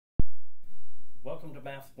Welcome to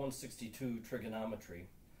Math162 trigonometry.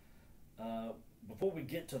 Before we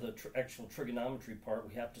get to the actual trigonometry part,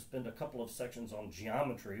 we have to spend a couple of sections on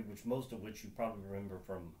geometry, most of which you probably remember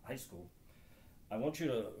from high school. I want you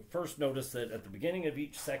to first notice that at the beginning of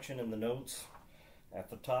each section in the notes, at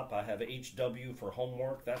the top I have HW for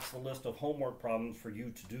homework. That's the list of homework problems for you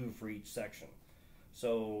to do for each section.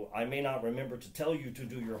 So I may not remember to tell you to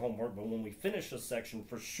do your homework, but when we finish a section,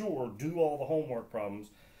 for sure, do all the homework problems.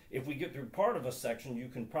 If we get through part of a section, you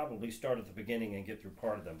can probably start at the beginning and get through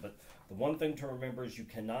part of them. But the one thing to remember is you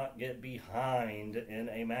cannot get behind in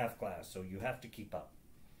a math class, so you have to keep up.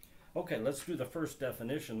 Okay, let's do the first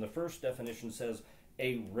definition. The first definition says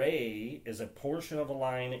a ray is a portion of a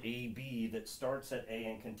line AB that starts at A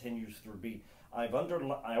and continues through B. I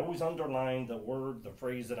always underline the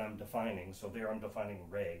phrase that I'm defining, so there I'm defining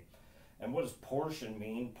ray. And what does portion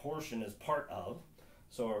mean? Portion is part of.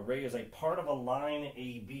 So a ray is a part of a line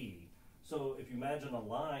AB. So if you imagine a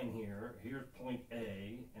line here, here's point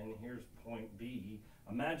A and here's point B.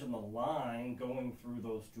 Imagine the line going through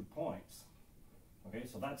those 2 points. Okay,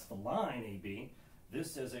 so that's the line AB.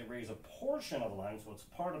 This says a ray is a portion of a line, so it's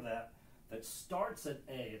part of that starts at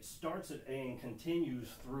A. It starts at A and continues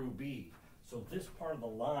through B. So this part of the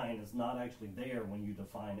line is not actually there when you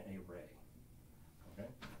define a ray. Okay,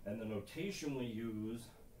 and the notation we use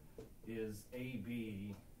is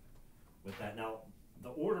AB with that. Now, the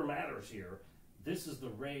order matters here. This is the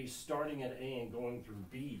ray starting at A and going through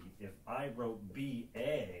B. If I wrote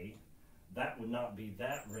BA, that would not be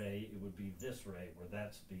that ray, it would be this ray, where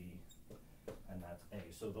that's B and that's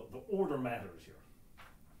A. So the order matters here.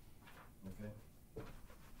 Okay.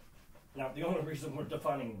 Now, the only reason we're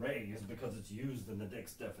defining ray is because it's used in the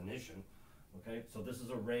next definition. Okay, so this is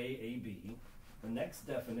a ray AB. The next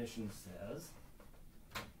definition says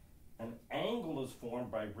an angle is formed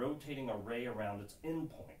by rotating a ray around its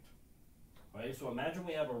endpoint. Right? So imagine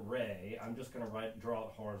we have a ray. I'm just going to draw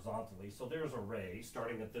it horizontally. So there's a ray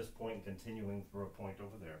starting at this point and continuing through a point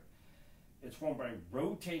over there. It's formed by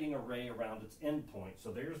rotating a ray around its endpoint. So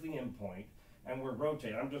there's the endpoint, and we're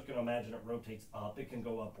rotating. I'm just going to imagine it rotates up. It can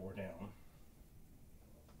go up or down.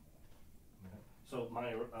 So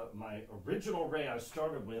my original ray I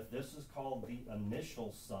started with, this is called the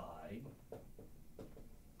initial side.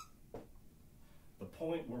 The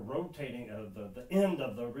point we're rotating, the end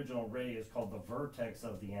of the original ray is called the vertex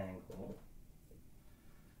of the angle.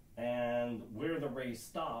 And where the ray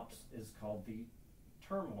stops is called the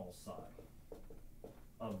terminal side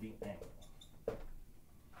of the angle.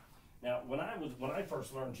 Now, when I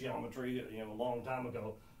first learned geometry, a long time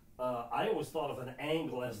ago, I always thought of an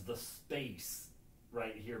angle as the space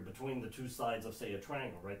right here between the two sides of, say, a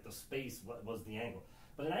triangle, right? The space was the angle.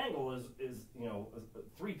 But an angle is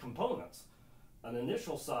 3 components. An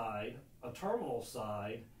initial side, a terminal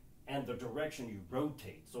side, and the direction you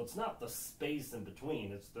rotate. So it's not the space in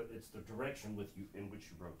between, it's the direction in which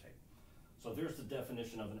you rotate. So there's the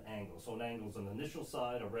definition of an angle. So an angle is an initial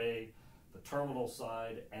side, a ray, the terminal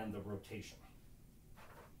side, and the rotation.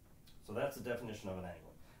 So that's the definition of an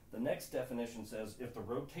angle. The next definition says if the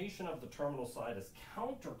rotation of the terminal side is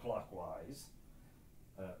counterclockwise,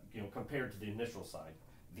 compared to the initial side,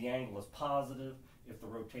 the angle is positive. If the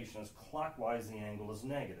rotation is clockwise, the angle is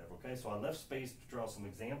negative. Okay, so I left space to draw some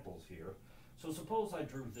examples here. So suppose I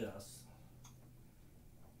drew this,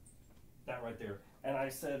 that right there, and I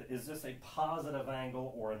said, is this a positive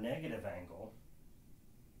angle or a negative angle?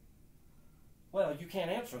 Well, you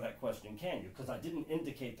can't answer that question, can you? Because I didn't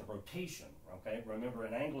indicate the rotation, okay? Remember,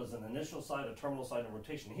 an angle is an initial side, a terminal side, and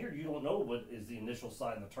rotation. Here, you don't know what is the initial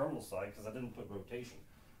side and the terminal side because I didn't put rotation.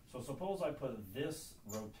 So suppose I put this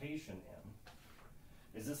rotation in.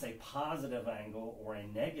 Is this a positive angle or a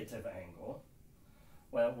negative angle?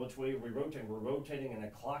 Well, which way are we rotating? We're rotating in a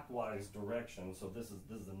clockwise direction, so this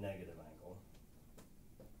is a negative angle.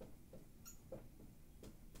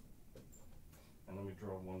 And let me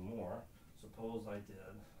draw one more. Suppose I did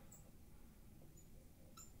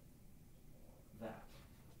that.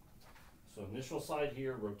 So initial side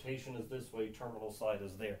here, rotation is this way, terminal side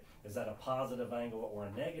is there. Is that a positive angle or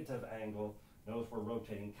a negative angle? Notice we're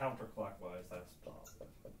rotating counterclockwise, that's positive.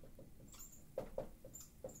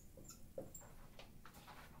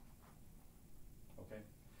 Okay.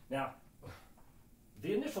 Now,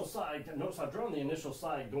 the initial side, notice I've drawn the initial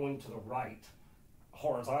side going to the right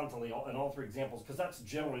horizontally in all 3 examples because that's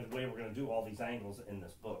generally the way we're going to do all these angles in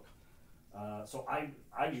this book. So I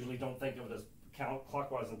usually don't think of it as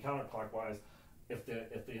clockwise and counterclockwise. If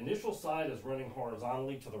the initial side is running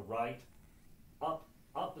horizontally to the right,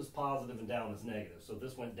 up is positive and down is negative. So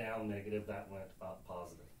this went down negative, that went up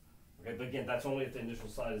positive. Okay, but again, that's only if the initial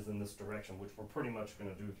side is in this direction, which we're pretty much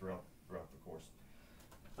going to do throughout the course.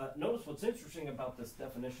 Notice what's interesting about this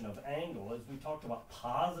definition of angle is we talked about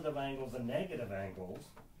positive angles and negative angles,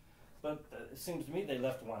 but it seems to me they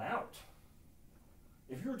left one out.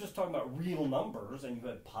 If you were just talking about real numbers and you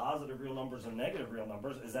had positive real numbers and negative real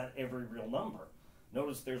numbers, is that every real number?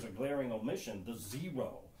 Notice there's a glaring omission, the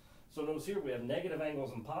zero. So notice here we have negative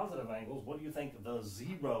angles and positive angles. What do you think the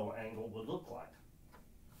zero angle would look like?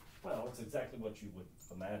 Well, it's exactly what you would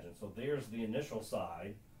imagine. So there's the initial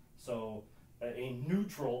side. So a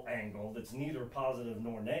neutral angle that's neither positive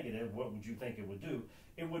nor negative, what would you think it would do?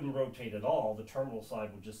 It wouldn't rotate at all. The terminal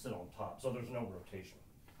side would just sit on top. So there's no rotation.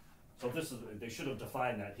 So this is, they should have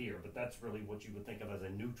defined that here, but that's really what you would think of as a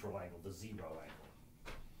neutral angle, the zero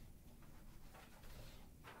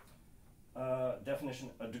angle.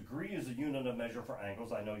 Definition, a degree is a unit of measure for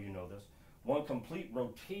angles. I know you know this. One complete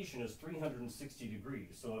rotation is 360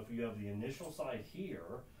 degrees. So if you have the initial side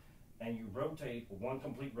here, and you rotate one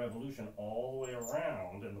complete revolution all the way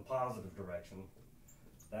around in the positive direction,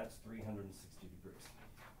 that's 360 degrees.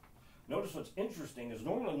 Notice what's interesting is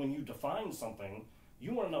normally when you define something,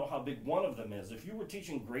 you want to know how big one of them is. If you were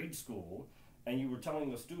teaching grade school and you were telling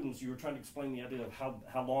the students, you were trying to explain the idea of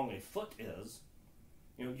how long a foot is,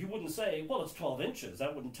 you wouldn't say, well, it's 12 inches.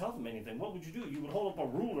 That wouldn't tell them anything. What would you do? You would hold up a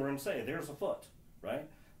ruler and say, there's a foot, right?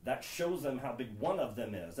 That shows them how big one of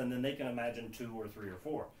them is, and then they can imagine 2 or 3 or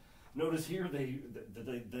 4. Notice here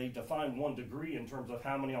they define 1 degree in terms of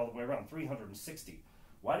how many all the way around, 360.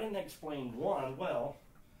 Why didn't they explain 1? Well,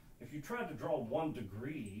 if you tried to draw 1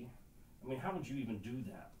 degree, I mean, how would you even do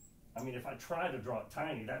that? I mean, if I try to draw it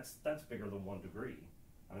tiny, that's bigger than 1 degree.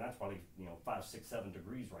 I mean, that's probably 5, 6, 7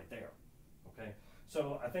 degrees right there. Okay,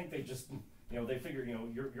 so I think they just they figure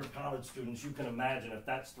your college students, you can imagine if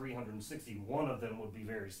that's 360, one of them would be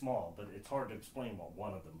very small, but it's hard to explain what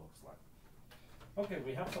one of them looks like. Okay,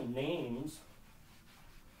 we have some names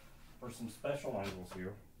for some special angles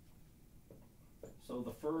here. So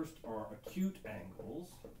the first are acute angles.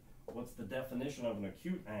 What's the definition of an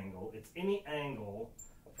acute angle? It's any angle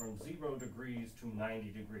from 0 degrees to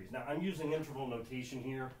 90 degrees. Now I'm using interval notation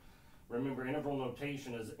here. Remember, interval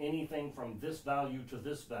notation is anything from this value to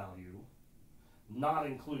this value, not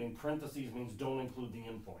including parentheses means don't include the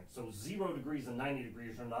endpoint. So 0 degrees and 90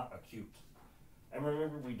 degrees are not acute. And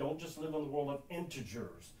remember, we don't just live in the world of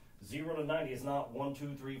integers. 0 to 90 is not 1,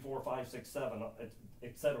 2, 3, 4, 5, 6, 7,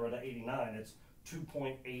 etc. to 89. It's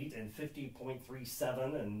 2.8 and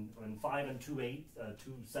 50.37 and 5 and 2/8,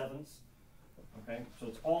 2/7. Okay, so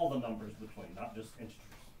it's all the numbers between, not just integers.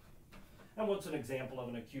 And what's an example of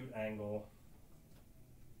an acute angle?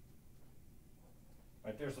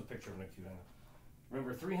 Right, there's a picture of an acute angle.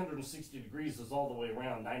 Remember, 360 degrees is all the way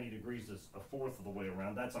around, 90 degrees is a fourth of the way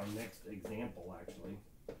around. That's our next example, actually.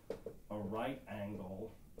 A right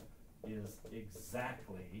angle is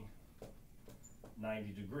exactly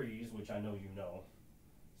 90 degrees, which I know you know.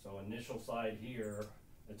 So initial side here,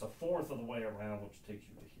 it's a fourth of the way around, which takes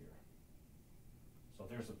you to here. So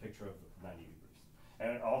there's a picture of 90 degrees.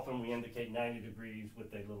 And often we indicate 90 degrees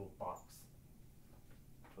with a little box.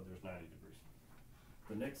 So there's 90 degrees.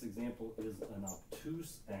 The next example is an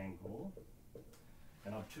obtuse angle.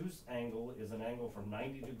 An obtuse angle is an angle from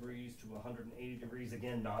 90 degrees to 180 degrees,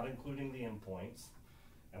 again, not including the endpoints.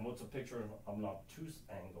 And what's a picture of an obtuse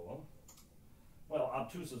angle? Well,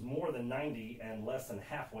 obtuse is more than 90 and less than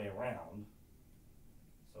halfway around.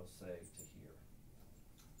 So say to here.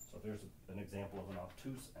 So there's an example of an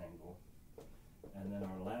obtuse angle. And then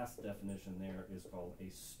our last definition there is called a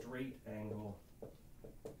straight angle.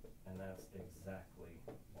 And that's exactly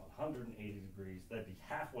 180 degrees. That'd be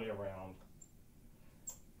halfway around.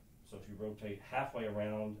 So if you rotate halfway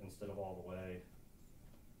around instead of all the way,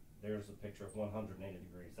 there's a picture of 180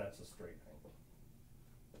 degrees. That's a straight angle.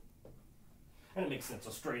 And it makes sense.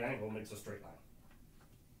 A straight angle makes a straight line.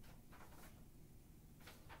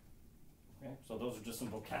 Okay, so those are just some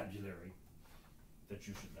vocabulary that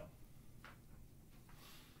you should know.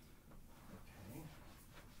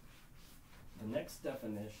 The next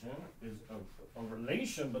definition is a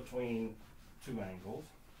relation between two angles.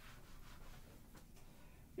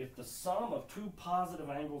 If the sum of two positive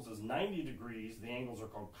angles is 90 degrees, the angles are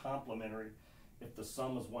called complementary. If the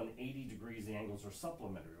sum is 180 degrees, the angles are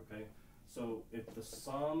supplementary, okay? So if the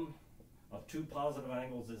sum of two positive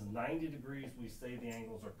angles is 90 degrees, we say the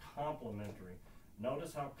angles are complementary.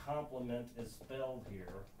 Notice how complement is spelled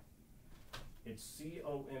here. It's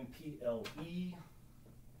C-O-M-P-L-E.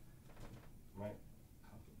 Right?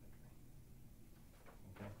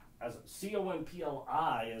 Okay. As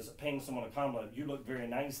C-O-M-P-L-I is paying someone a compliment. You look very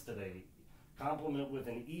nice today. Compliment with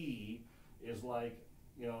an E is like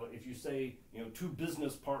You know, if you say, you know, two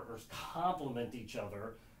business partners complement each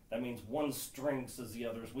other, that means one's strengths is the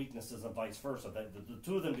other's weaknesses and vice versa. That the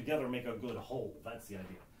two of them together make a good whole. That's the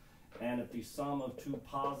idea. And if the sum of two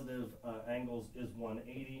positive angles is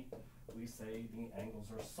 180, we say the angles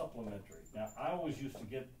are supplementary. Now, I always used to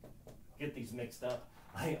get these mixed up.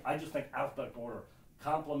 I just think alphabetical order.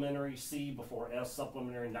 Complementary, C before S,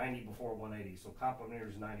 supplementary, 90 before 180. So complementary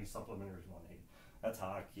is 90, supplementary is 180. That's how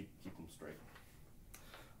I keep them straight.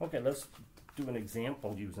 Okay, let's do an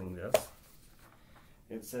example using this.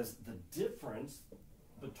 It says the difference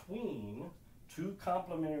between two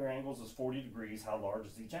complementary angles is 40 degrees. How large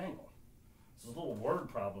is each angle? This is a little word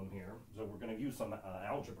problem here, so we're going to use some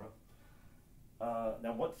algebra.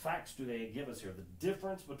 Now, what facts do they give us here? The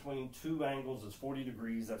difference between two angles is 40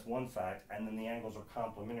 degrees. That's one fact. And then the angles are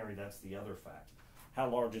complementary. That's the other fact. How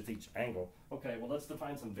large is each angle? Okay, well, let's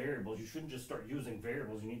define some variables. You shouldn't just start using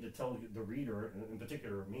variables. You need to tell the reader, in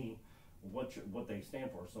particular me, what they stand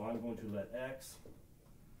for. So I'm going to let X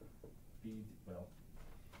be, well,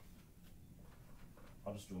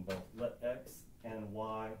 I'll just do them both. Let X and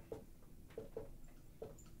Y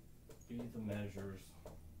be the measures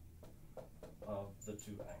of the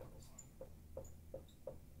two angles.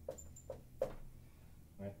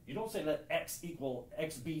 Right? You don't say let X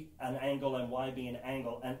be an angle and Y be an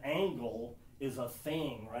angle. An angle is a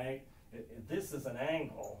thing, right? This is an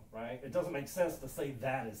angle, right? It doesn't make sense to say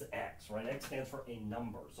that is X, right? X stands for a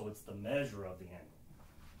number, so it's the measure of the angle.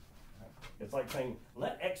 Right? It's like saying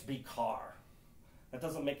let X be car. That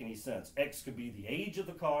doesn't make any sense. X could be the age of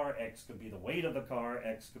the car, X could be the weight of the car,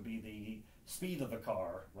 X could be the speed of the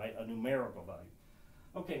car, right? A numerical value.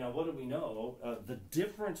 Okay, now what do we know? The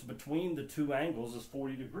difference between the two angles is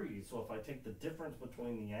 40 degrees. So if I take the difference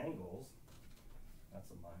between the angles, that's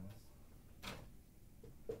a minus.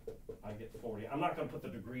 I get 40. I'm not going to put the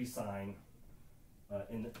degree sign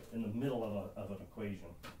in the middle of an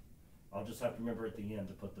equation. I'll just have to remember at the end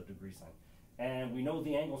to put the degree sign. And we know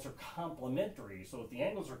the angles are complementary. So if the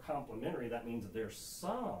angles are complementary, that means that their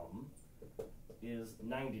sum is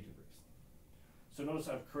 90 degrees. So notice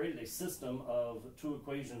I've created a system of two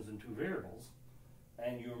equations and two variables.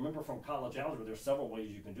 And you remember from college algebra, there's several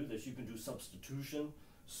ways you can do this. You can do substitution,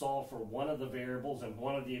 solve for one of the variables and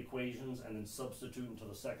one of the equations, and then substitute into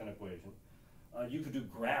the second equation. You could do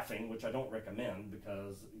graphing, which I don't recommend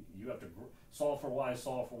because you have to solve for y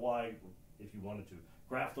if you wanted to.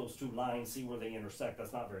 Graph those two lines, see where they intersect.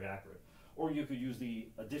 That's not very accurate. Or you could use the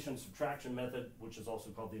addition subtraction method, which is also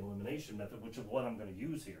called the elimination method, which is what I'm going to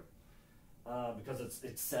use here. Because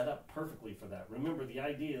it's set up perfectly for that. Remember, the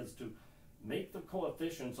idea is to make the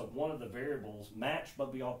coefficients of one of the variables match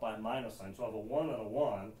but be off by a minus sign. So I have a 1 and a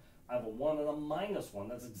 1. I have a 1 and a minus 1.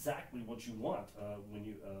 That's exactly what you want when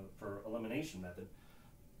you for elimination method.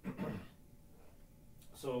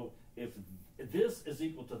 So if this is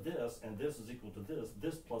equal to this and this is equal to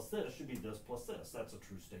this plus this should be this plus this. That's a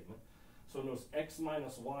true statement. So notice x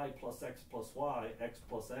minus y plus x plus y, x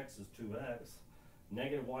plus x is 2x.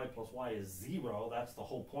 Negative y plus y is 0. That's the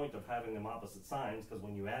whole point of having them opposite signs, because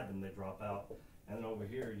when you add them, they drop out. And then over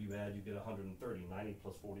here, you add, you get 130. 90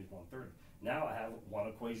 plus 40 is 130. Now I have one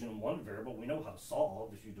equation and one variable. We know how to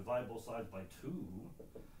solve. If you divide both sides by 2,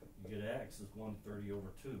 you get x is 130 over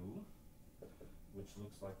 2, which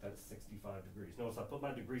looks like that's 65 degrees. Notice I put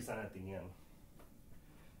my degree sign at the end.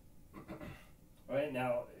 All right,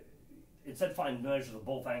 now, it said find measures of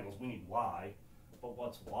both angles. We need y. But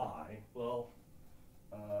what's y? Well,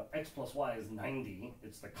 x plus y is 90.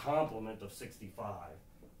 It's the complement of 65,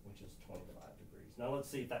 which is 25 degrees. Now let's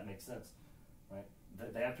see if that makes sense. Right?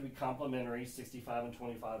 They have to be complementary. 65 and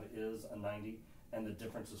 25 is a 90, and the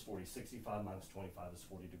difference is 40. 65 minus 25 is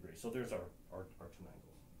 40 degrees. So there's our two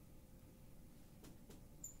angles.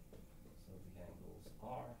 So the angles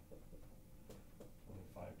are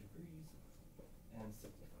 25 degrees and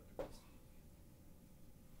 65 degrees.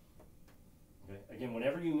 Okay. Again,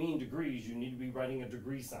 whenever you mean degrees, you need to be writing a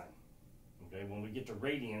degree sign. Okay. When we get to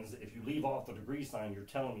radians, if you leave off the degree sign, you're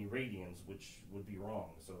telling me radians, which would be wrong.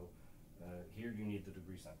 So here you need the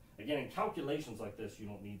degree sign. Again, in calculations like this, you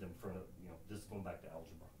don't need them for, this is going back to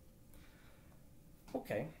algebra.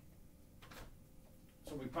 Okay.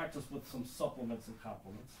 So we practice with some supplements and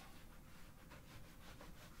complements.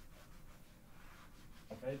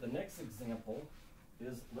 Okay, the next example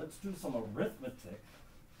is let's do some arithmetic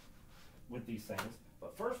with these things.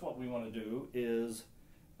 But first what we want to do is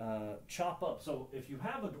chop up. So if you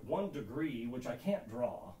have 1 degree, which I can't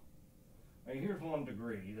draw, right, here's 1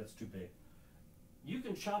 degree, that's too big. You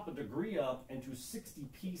can chop a degree up into 60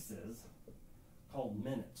 pieces called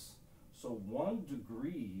minutes. So 1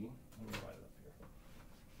 degree, let me write it up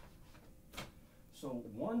here. So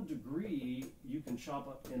 1 degree you can chop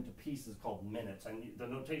up into pieces called minutes, and the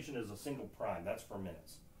notation is a single prime. That's for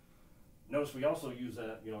minutes. Notice we also use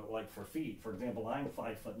that, you know, like for feet. For example, I'm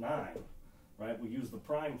 5'9", right? We use the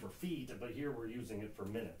prime for feet, but here we're using it for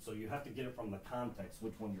minutes. So you have to get it from the context,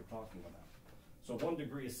 which one you're talking about. So 1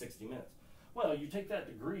 degree is 60 minutes. Well, you take that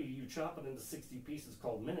degree, you chop it into 60 pieces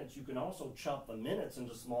called minutes. You can also chop the minutes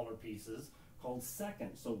into smaller pieces called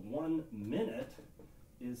seconds. So 1 minute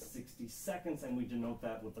is 60 seconds, and we denote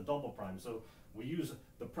that with the double prime. So we use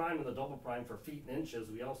the prime and the double prime for feet and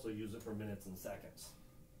inches. We also use it for minutes and seconds.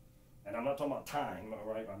 And I'm not talking about time,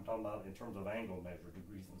 all right? I'm talking about in terms of angle measure,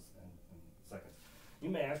 degrees and seconds. You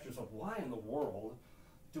may ask yourself, why in the world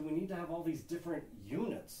do we need to have all these different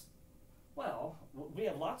units? Well, we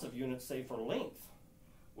have lots of units, say, for length.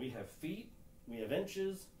 We have feet, we have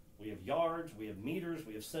inches, we have yards, we have meters,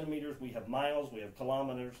 we have centimeters, we have miles, we have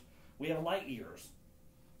kilometers, we have light years.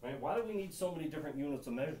 Right? Why do we need so many different units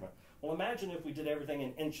of measurement? Well, imagine if we did everything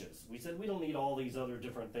in inches. We said we don't need all these other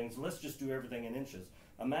different things. Let's just do everything in inches.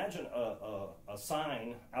 Imagine a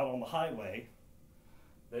sign out on the highway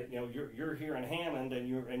that, you know, you're here in Hammond and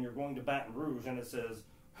you're going to Baton Rouge, and it says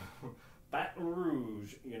Baton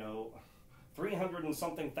Rouge, you know, 300 and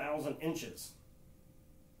something thousand inches.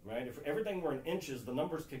 Right? If everything were in inches, the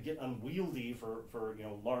numbers could get unwieldy for you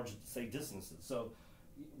know, large, say, distances. So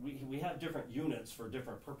we have different units for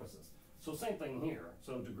different purposes. So same thing here.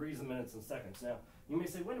 So degrees and minutes and seconds. Now, you may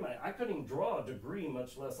say, wait a minute, I couldn't even draw a degree,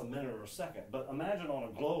 much less a minute or a second. But imagine on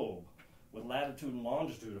a globe with latitude and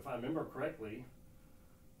longitude, if I remember correctly,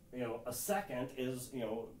 you know, a second is, you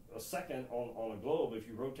know, a second on a globe, if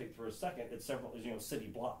you rotate for a second, it's several, you know, city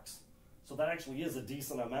blocks. So that actually is a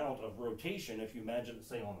decent amount of rotation if you imagine it,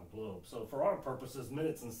 say, on a globe. So for our purposes,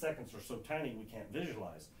 minutes and seconds are so tiny we can't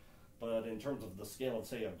visualize. But in terms of the scale of,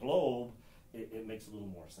 say, a globe, it makes a little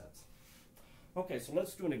more sense. Okay, so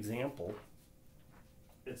let's do an example.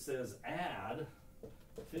 It says add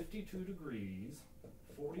 52 degrees,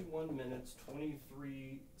 41 minutes,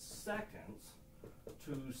 23 seconds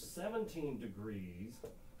to 17 degrees,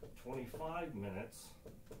 25 minutes,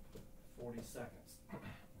 40 seconds.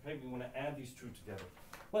 Okay, we want to add these two together.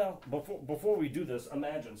 Well, before we do this,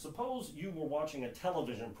 imagine, suppose you were watching a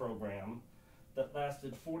television program that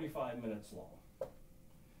lasted 45 minutes long.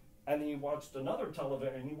 And then you watched another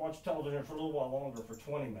television, and you watched television for a little while longer for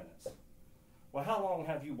 20 minutes. Well, how long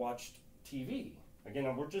have you watched TV?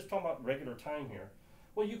 Again, we're just talking about regular time here.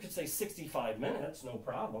 Well, you could say 65 minutes, no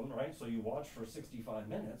problem, right? So you watch for 65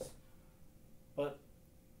 minutes. But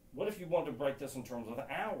what if you wanted to write this in terms of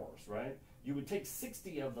hours, right? You would take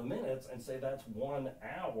 60 of the minutes and say that's 1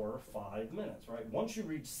 hour, 5 minutes, right? Once you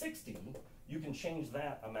reach 60, you can change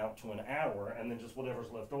that amount to an hour, and then just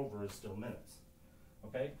whatever's left over is still minutes.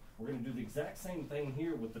 Okay? We're going to do the exact same thing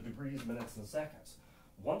here with the degrees, minutes, and seconds.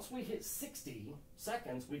 Once we hit 60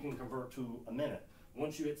 seconds, we can convert to a minute.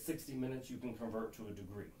 Once you hit 60 minutes, you can convert to a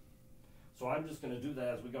degree. So I'm just going to do that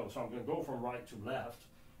as we go. So I'm going to go from right to left.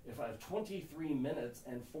 If I have 23 minutes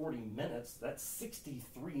and 40 minutes, that's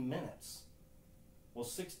 63 minutes. Well,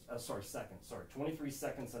 23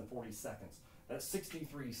 seconds and 40 seconds. That's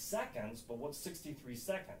 63 seconds, but what's 63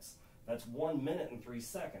 seconds? That's 1 minute and 3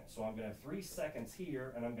 seconds. So I'm going to have 3 seconds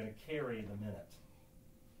here, and I'm going to carry the minute.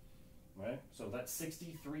 Right? So that's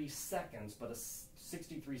 63 seconds, but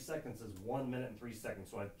 63 seconds is 1 minute and 3 seconds.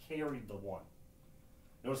 So I've carried the 1.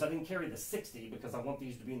 Notice I didn't carry the 60 because I want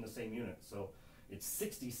these to be in the same unit. So it's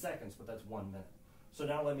 60 seconds, but that's 1 minute. So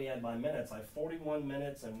now let me add my minutes. I have 41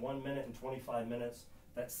 minutes and 1 minute and 25 minutes.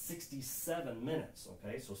 That's 67 minutes,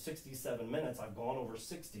 okay? So 67 minutes, I've gone over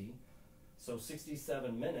 60. So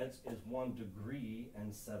 67 minutes is 1 degree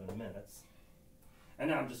and 7 minutes. And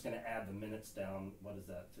now I'm just going to add the minutes down. What is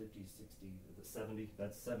that? 50, 60, is it 70?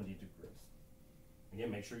 That's 70 degrees.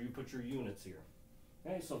 Again, make sure you put your units here.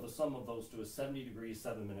 Okay, so the sum of those two is 70 degrees,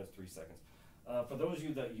 7 minutes, 3 seconds. For those of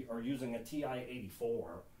you that are using a TI-84,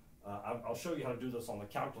 I'll show you how to do this on the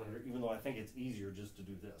calculator, even though I think it's easier just to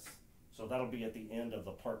do this. So that'll be at the end of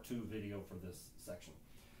the part 2 video for this section.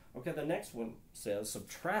 Okay, the next one says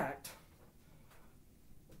subtract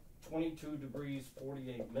 22 degrees,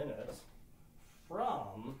 48 minutes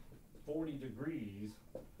from 40 degrees,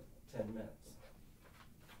 10 minutes.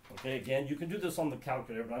 Okay, again, you can do this on the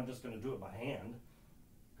calculator, but I'm just going to do it by hand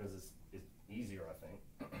because it's easier, I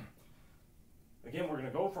think. Again, we're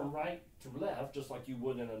going to go from right to left, just like you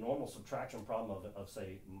would in a normal subtraction problem of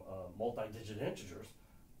say, multi-digit integers.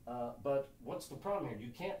 But what's the problem here?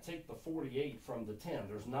 You can't take the 48 from the 10.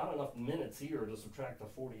 There's not enough minutes here to subtract the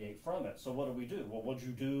 48 from it. So what do? Well, what did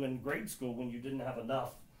you do in grade school when you didn't have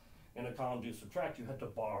enough in a column to subtract? You had to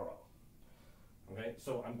borrow. Okay,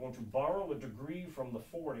 so I'm going to borrow a degree from the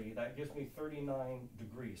 40. That gives me 39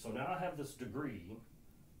 degrees. So now I have this degree,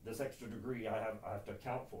 this extra degree I have to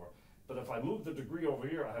account for. But if I move the degree over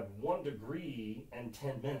here, I have 1 degree and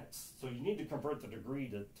 10 minutes. So you need to convert the degree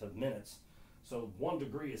to minutes. So 1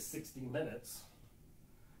 degree is 60 minutes.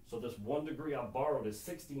 So this 1 degree I borrowed is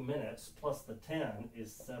 60 minutes, plus the 10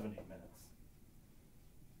 is 70 minutes.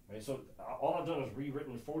 Okay, so all I've done is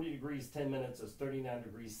rewritten 40 degrees, 10 minutes is 39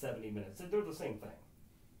 degrees, 70 minutes. They're the same thing.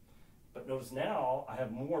 But notice now I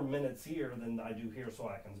have more minutes here than I do here, so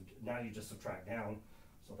I can, now you just subtract down.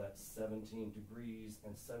 So that's 17 degrees,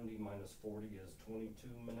 and 70 minus 40 is 22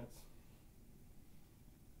 minutes.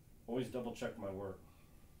 Always double check my work,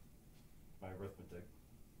 my arithmetic.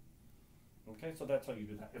 Okay, so that's how you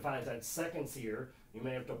do that. If I had seconds here, you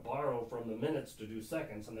may have to borrow from the minutes to do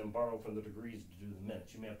seconds, and then borrow from the degrees to do the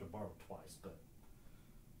minutes. You may have to borrow twice, but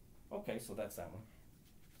okay, so that's that one.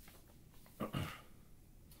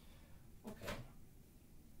 Okay.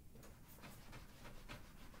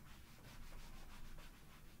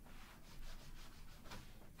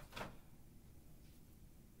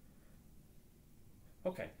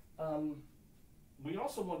 Okay. We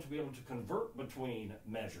also want to be able to convert between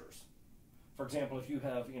measures. For example, if you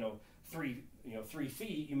have 3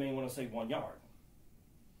 feet, you may want to say 1 yard.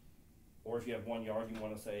 Or if you have 1 yard, you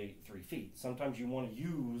want to say 3 feet. Sometimes you want to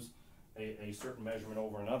use a certain measurement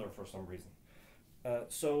over another for some reason.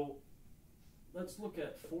 So let's look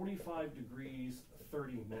at 45 degrees,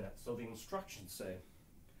 30 minutes. So the instructions say,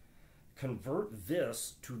 convert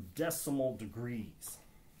this to decimal degrees.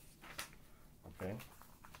 Okay.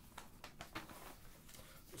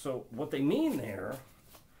 So what they mean there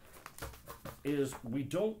is we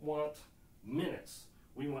don't want minutes.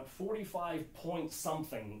 We want 45 point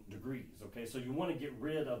something degrees. Okay, so you want to get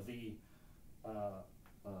rid of the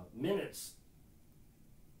minutes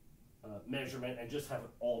measurement and just have it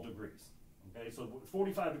all degrees. Okay, so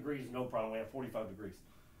 45 degrees, no problem. We have 45 degrees.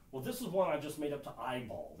 Well, this is one I just made up to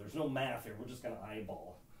eyeball. There's no math here. We're just going to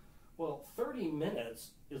eyeball. Well, 30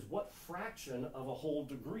 minutes is what fraction of a whole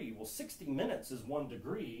degree? Well, 60 minutes is 1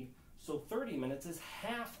 degree, so 30 minutes is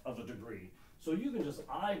half of a degree. So you can just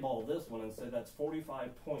eyeball this one and say that's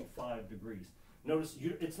 45.5 degrees. Notice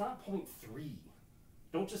it's not 0.3.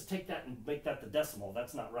 Don't just take that and make that the decimal.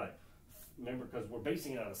 That's not right. Remember, because we're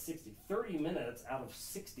basing it out of 60. 30 minutes out of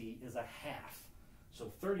 60 is a half.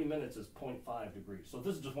 So 30 minutes is 0.5 degrees. So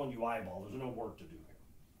this is just one you eyeball. There's no work to do here.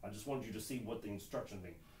 I just wanted you to see what the instructions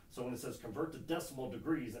mean. So when it says convert to decimal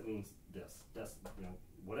degrees, that means this.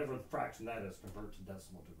 Whatever fraction that is, convert to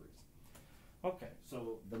decimal degrees. Okay,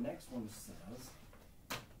 so the next one says,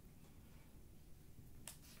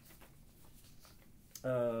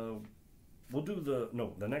 the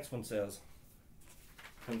next one says,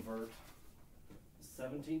 convert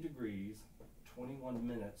 17 degrees, 21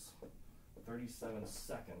 minutes, 37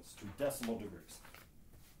 seconds to decimal degrees.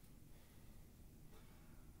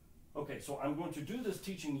 Okay, so I'm going to do this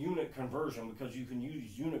teaching unit conversion because you can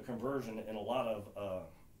use unit conversion in a lot of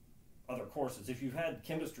other courses. If you've had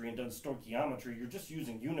chemistry and done stoichiometry, you're just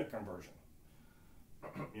using unit conversion.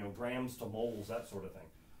 Grams to moles, that sort of thing.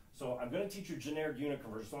 So I'm going to teach you generic unit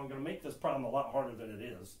conversion, so I'm going to make this problem a lot harder than it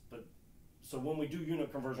is. But so when we do unit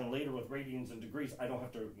conversion later with radians and degrees, I don't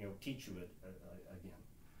have to teach you it again.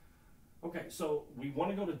 Okay, so we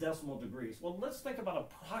want to go to decimal degrees. Well, let's think about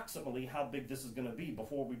approximately how big this is going to be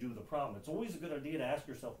before we do the problem. It's always a good idea to ask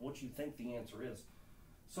yourself what you think the answer is.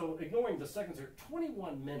 So ignoring the seconds here,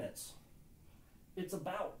 21 minutes, it's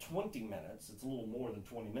about 20 minutes. It's a little more than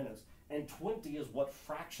 20 minutes. And 20 is what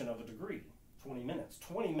fraction of a degree? 20 minutes.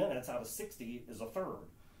 20 minutes out of 60 is a third.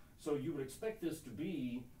 So you would expect this to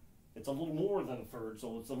be, it's a little more than a third,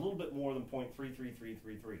 so it's a little bit more than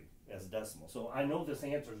 0.33333 as a decimal. So I know this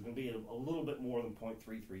answer is going to be a little bit more than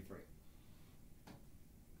 0.333,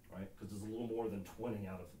 right? Because it's a little more than 20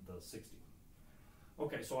 out of the 60.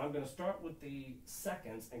 Okay, so I'm going to start with the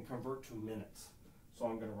seconds and convert to minutes. So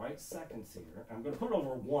I'm going to write seconds here. I'm going to put it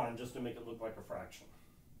over 1 just to make it look like a fraction.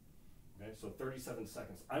 Okay, so 37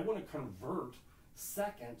 seconds. I want to convert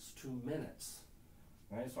seconds to minutes.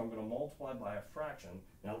 Right, so I'm going to multiply by a fraction.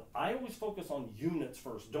 Now, I always focus on units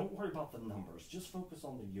first. Don't worry about the numbers. Just focus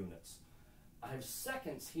on the units. I have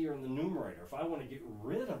seconds here in the numerator. If I want to get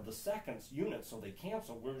rid of the seconds units so they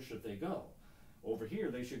cancel, where should they go? Over here,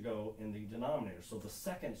 they should go in the denominator. So the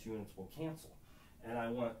seconds units will cancel. And I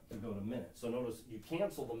want to go to minutes. So notice you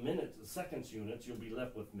cancel the minutes, the seconds units, you'll be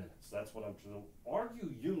left with minutes. That's what I'm trying to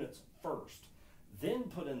argue units first, then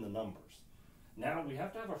put in the numbers. Now we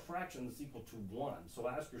have to have a fraction that's equal to 1. So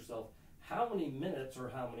ask yourself, how many minutes or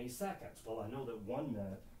how many seconds? Well, I know that 1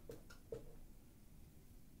 minute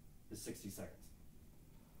is 60 seconds.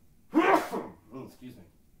 Excuse me.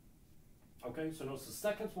 Okay, so notice the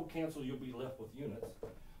seconds will cancel, you'll be left with units.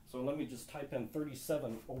 So let me just type in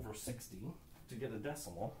 37 over 60 to get a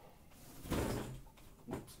decimal.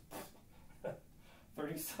 Oops.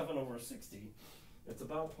 37 over 60, it's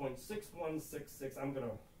about 0.6166. I'm going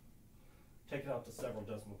to take it out to several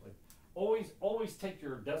decimal places. Always take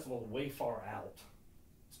your decimal way far out.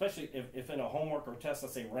 Especially if in a homework or test,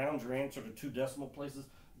 let's say round your answer to 2 decimal places.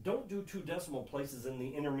 Don't do 2 decimal places in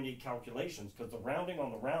the intermediate calculations, because the rounding on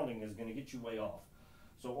the rounding is going to get you way off.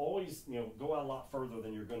 So always, go out a lot further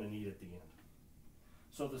than you're going to need at the end.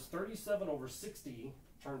 So this 37 over 60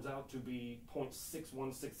 turns out to be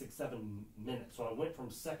 0.61667 minutes. So I went from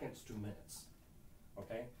seconds to minutes.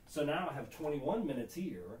 Okay, so now I have 21 minutes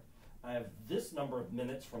here. I have this number of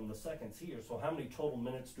minutes from the seconds here. So how many total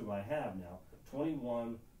minutes do I have now?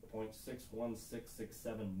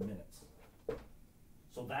 21.61667 minutes.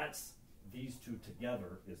 So that's these two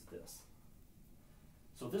together is this.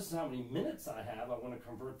 So this is how many minutes I have. I want to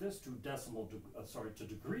convert this to to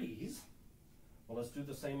degrees. Well, let's do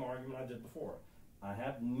the same argument I did before. I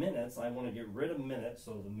have minutes. I want to get rid of minutes,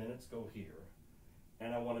 so the minutes go here.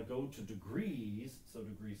 And I want to go to degrees, so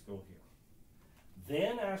degrees go here.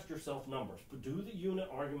 Then ask yourself numbers. But do the unit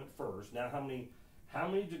argument first. Now, how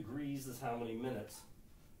many degrees is how many minutes?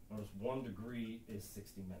 Notice 1 degree is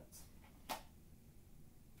 60 minutes.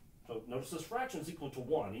 So notice this fraction is equal to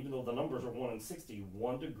 1. Even though the numbers are 1 and 60,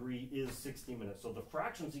 1 degree is 60 minutes. So the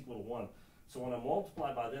fraction is equal to 1. So when I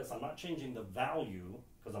multiply by this, I'm not changing the value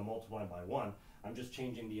because I'm multiplying by 1. I'm just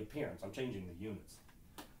changing the appearance. I'm changing the units.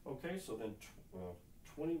 Okay, so then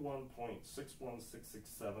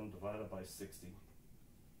 21.61667 divided by 60.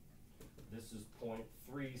 This is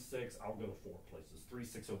 0.36. I'll go to 4 places.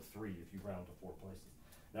 3603 if you round to 4 places.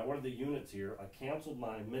 Now, what are the units here? I canceled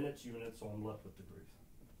my minutes unit, so I'm left with degrees.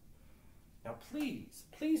 Now,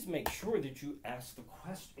 please make sure that you answer the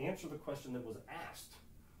question that was asked.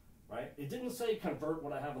 Right? It didn't say convert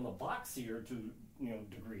what I have in the box here to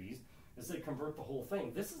degrees. It said convert the whole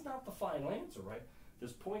thing. This is not the final answer, right?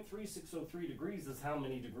 This 0.3603 degrees is how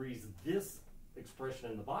many degrees this expression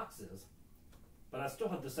in the box is. But I still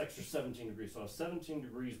have this extra 17 degrees. So I have 17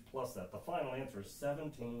 degrees plus that. The final answer is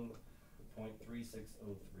 17.3603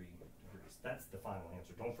 degrees. That's the final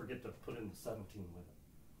answer. Don't forget to put in the 17 with it.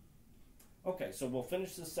 Okay, so we'll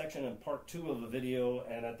finish this section in part 2 of the video,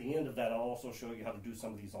 and at the end of that, I'll also show you how to do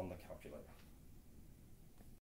some of these on the calculator.